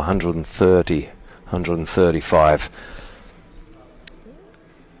 13, so 130, 135.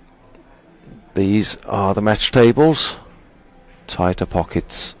 These are the match tables, tighter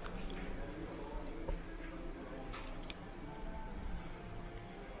pockets.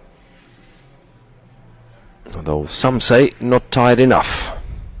 Although some say not tight enough.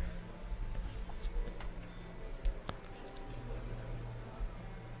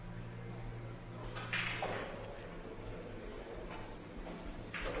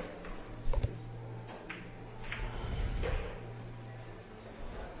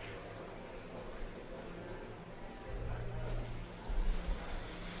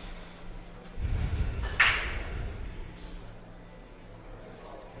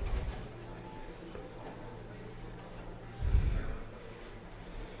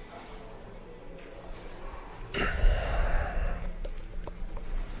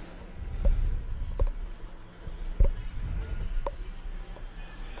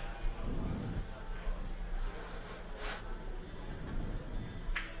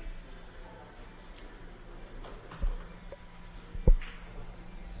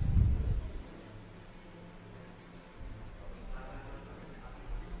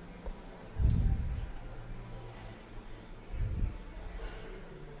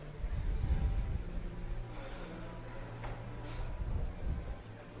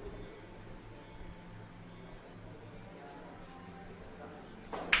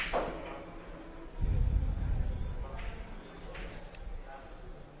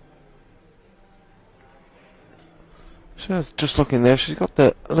 Just looking there, she's got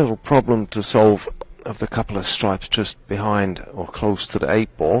the little problem to solve of the couple of stripes just behind or close to the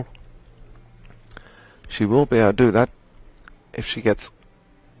 8 ball. She will be able to do that if she gets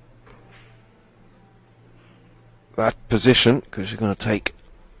that position, because she's going to take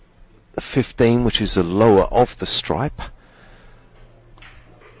the 15, which is the lower of the stripe.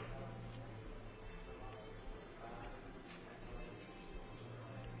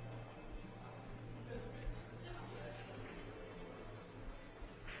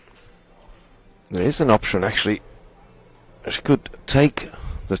 There is an option actually. She could take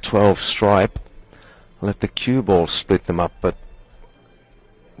the 12 stripe, let the cue ball split them up, but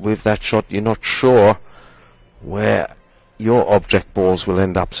with that shot you're not sure where your object balls will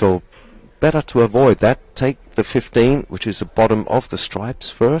end up, so better to avoid that. Take the 15, which is the bottom of the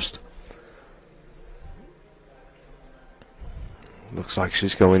stripes, first. Looks like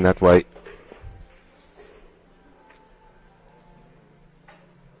she's going that way.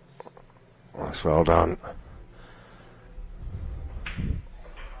 That's well done.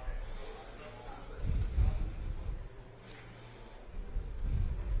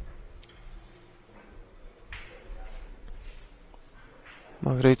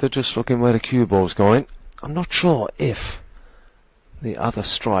 Margarita just looking where the cue ball's going. I'm not sure if the other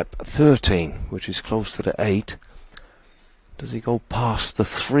stripe, 13, which is close to the 8, does he go past the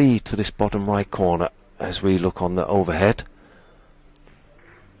 3 to this bottom right corner as we look on the overhead?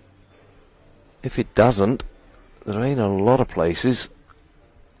 If it doesn't, there ain't a lot of places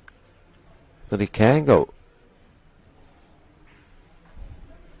that he can go.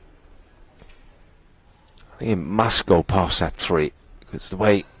 I think he must go past that 3, because the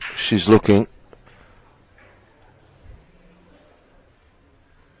way she's looking,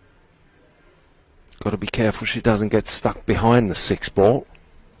 got to be careful she doesn't get stuck behind the 6 ball.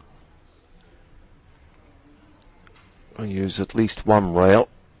 I'll use at least one rail,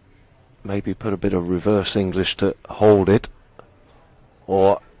 maybe put a bit of reverse English to hold it,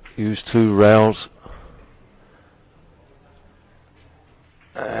 or use 2 rails.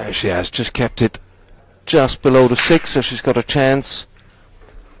 She has just kept it just below the 6, so she's got a chance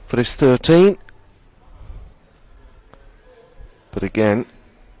for this 13. But again,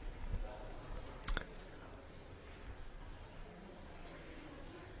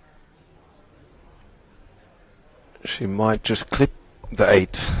 she might just clip the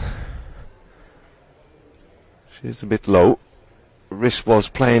 8. She's a bit low. Risk was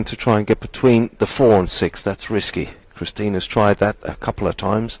playing to try and get between the 4 and 6. That's risky. Kristina's tried that a couple of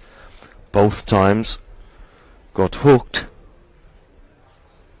times. Both times got hooked.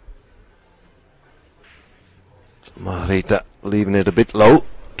 Margarita leaving it a bit low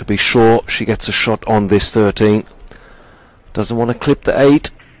to be sure she gets a shot on this 13. Doesn't want to clip the 8.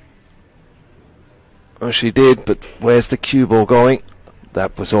 Well, she did, but where's the cue ball going?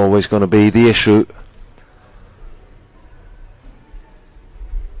 That was always going to be the issue.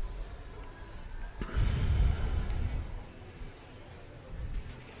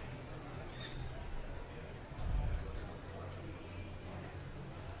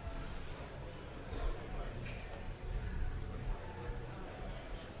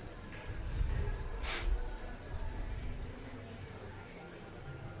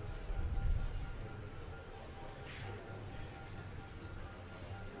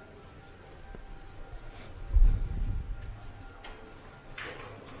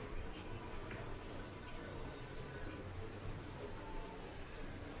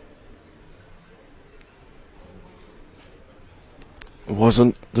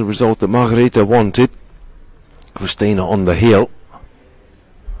 Wasn't the result that Margarita wanted. Kristina on the heel.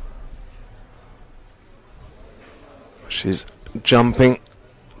 She's jumping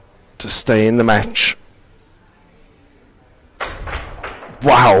to stay in the match.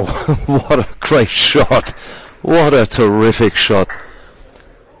 Wow, what a great shot. What a terrific shot.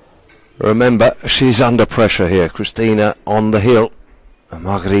 Remember, she's under pressure here. Kristina on the heel. And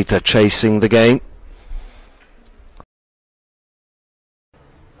Margarita chasing the game.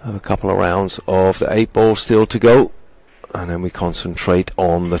 Have a couple of rounds of the 8 ball still to go, and then we concentrate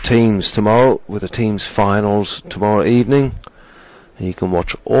on the teams tomorrow, with the teams finals tomorrow evening. And you can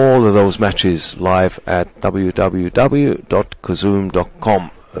watch all of those matches live at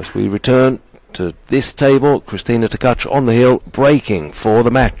www.kazoom.com. as we return to this table. Kristina Tkach on the hill, breaking for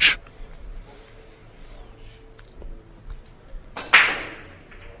the match.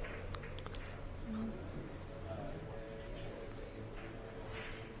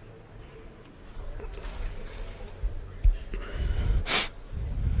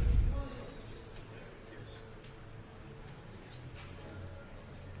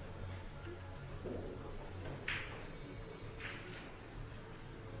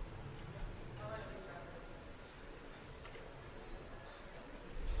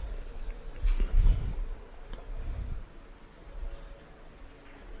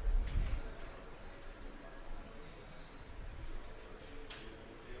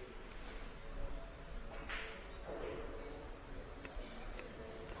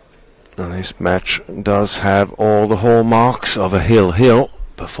 And this match does have all the hallmarks of a hill.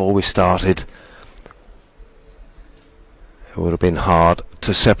 Before we started, it would have been hard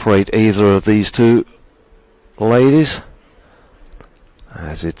to separate either of these two ladies.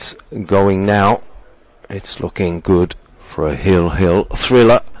 As it's going now, it's looking good for a hill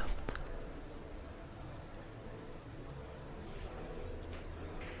thriller.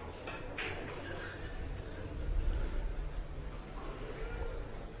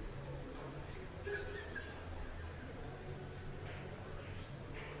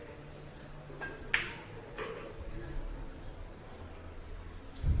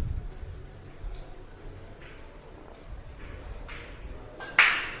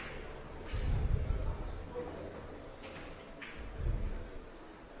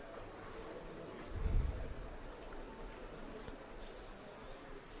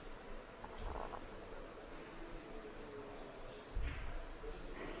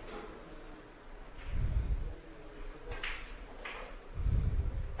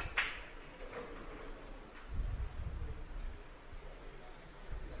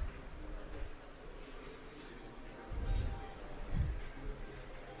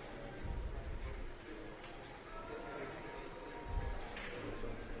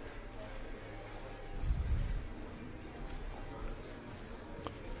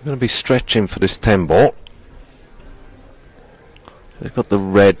 I'm going to be stretching for this 10 ball. They've got the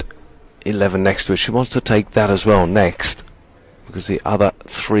red 11 next to it. She wants to take that as well next, because the other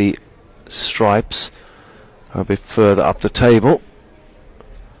 3 stripes are a bit further up the table.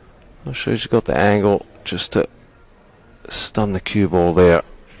 I'm sure she's got the angle just to stun the cue ball there.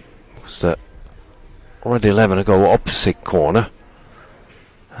 Because the red 11 will go opposite corner,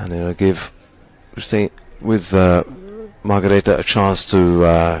 and it'll give with Margarita a chance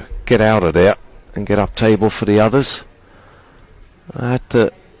to get out of there and get up table for the others. I had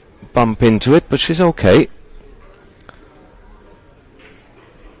to bump into it, but she's okay.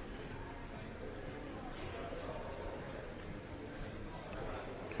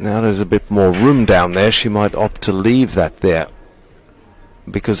 Now there's a bit more room down there. She might opt to leave that there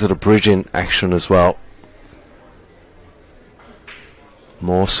because of the bridging action as well.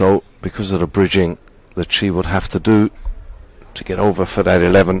 More so because of the bridging that she would have to do to get over for that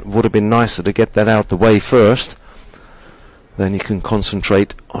 11. Would have been nicer to get that out the way first. Then you can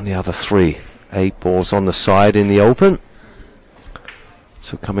concentrate on the other 3. 8 balls on the side in the open.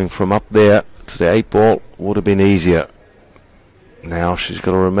 So coming from up there to the 8 ball would have been easier. Now she's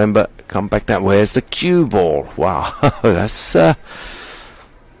got to remember, come back that way. Where's the cue ball? Wow, that's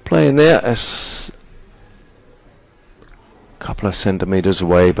playing there. That's a couple of centimeters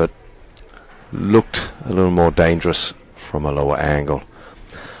away, but looked a little more dangerous from a lower angle.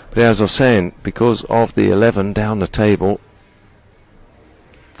 But as I was saying, because of the 11 down the table,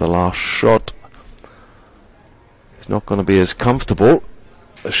 the last shot is not going to be as comfortable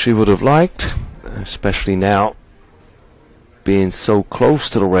as she would have liked, especially now being so close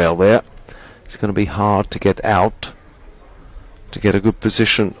to the rail there. It's going to be hard to get out to get a good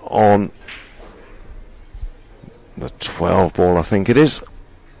position on the 12 ball, I think it is.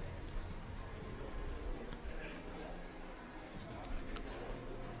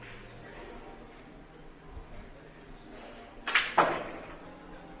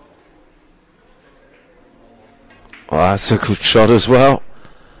 Well, that's a good shot as well.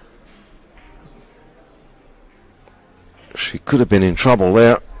 She could have been in trouble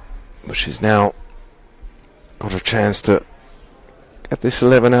there, but she's now got a chance to get this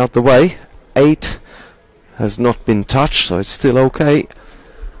 11 out the way. 8 has not been touched, so it's still okay.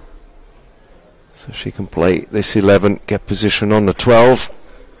 So she can play this 11, get position on the 12.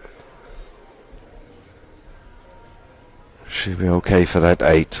 She'll be okay for that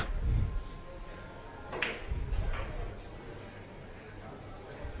 8.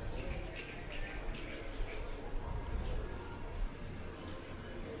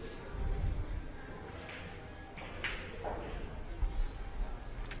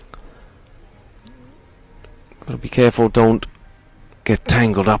 Got to be careful, don't get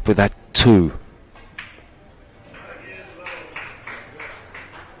tangled up with that 2.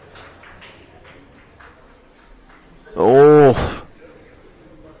 Oh,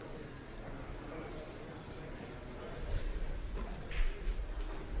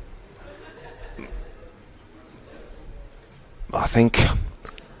 I think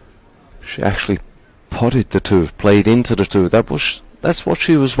she actually potted the 2, played into the 2. That's what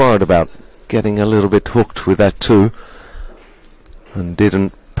she was worried about. Getting a little bit hooked with that 2, and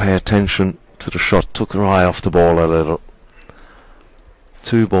didn't pay attention to the shot, took her eye off the ball a little.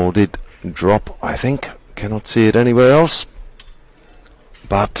 2 ball did drop, I think. Cannot see it anywhere else,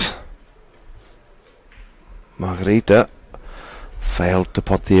 but Margarita failed to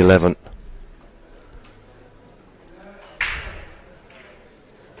pot the 11.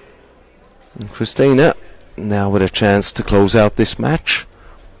 And Kristina now with a chance to close out this match.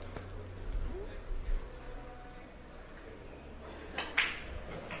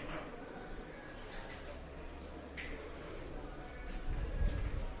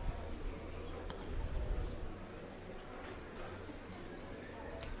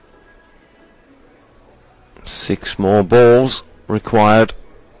 Six more balls required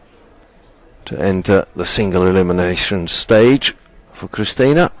to enter the single elimination stage for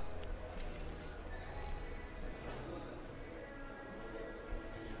Kristina.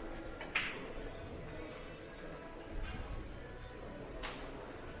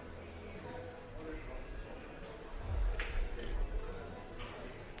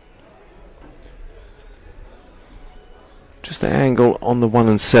 Just the angle on the 1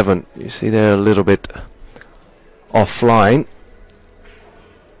 and 7, you see they're a little bit offline.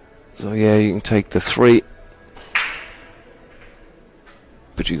 So yeah, you can take the 3,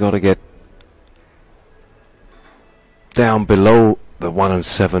 but you got to get down below the 1 and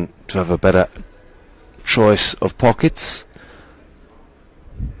 7 to have a better choice of pockets.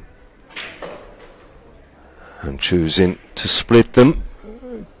 And choosing to split them,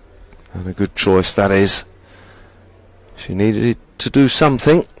 and a good choice that is. She needed to do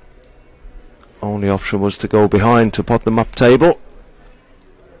something. Only option was to go behind to pot them up table,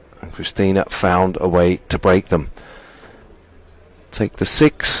 and Kristina found a way to break them. Take the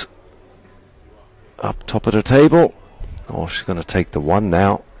 6 up top of the table. Oh, she's going to take the 1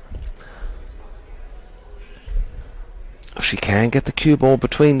 now. She can get the cue ball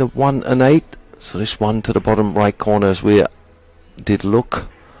between the 1 and 8, so this 1 to the bottom right corner as we did look.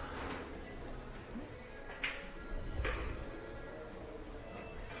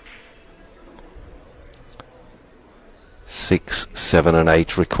 Six, 7 and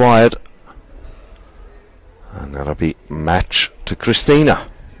 8 required, and that'll be match to Kristina.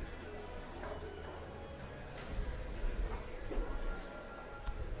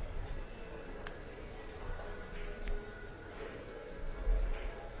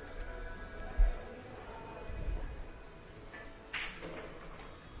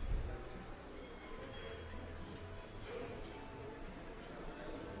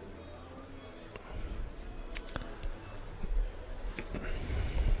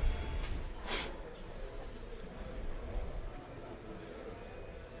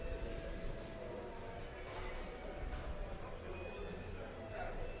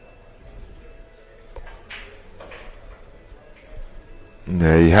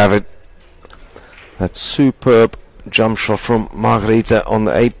 There you have it. That superb jump shot from Margarita on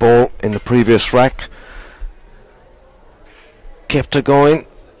the 8 ball in the previous rack. Kept her going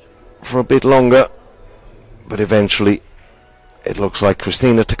for a bit longer, but eventually it looks like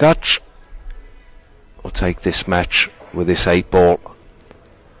Kristina Tkach will take this match with this 8 ball.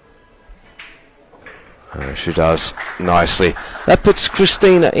 She does nicely. That puts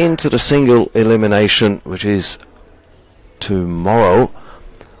Kristina into the single elimination, which is tomorrow.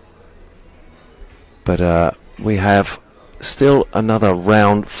 But we have still another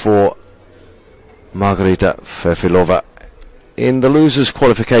round for Margarita Fefilova in the losers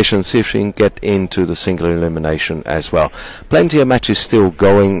qualification, see if she can get into the single elimination as well. Plenty of matches still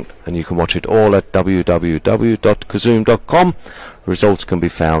going, and you can watch it all at www.kazoom.com. Results can be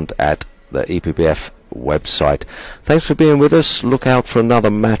found at the EPBF website. Thanks for being with us. Look out for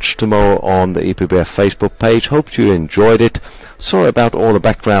another match tomorrow on the EPBF Facebook page. Hope you enjoyed it. Sorry about all the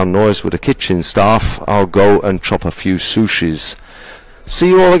background noise with the kitchen staff. I'll go and chop a few sushis. See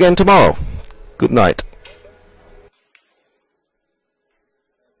you all again tomorrow. Good night.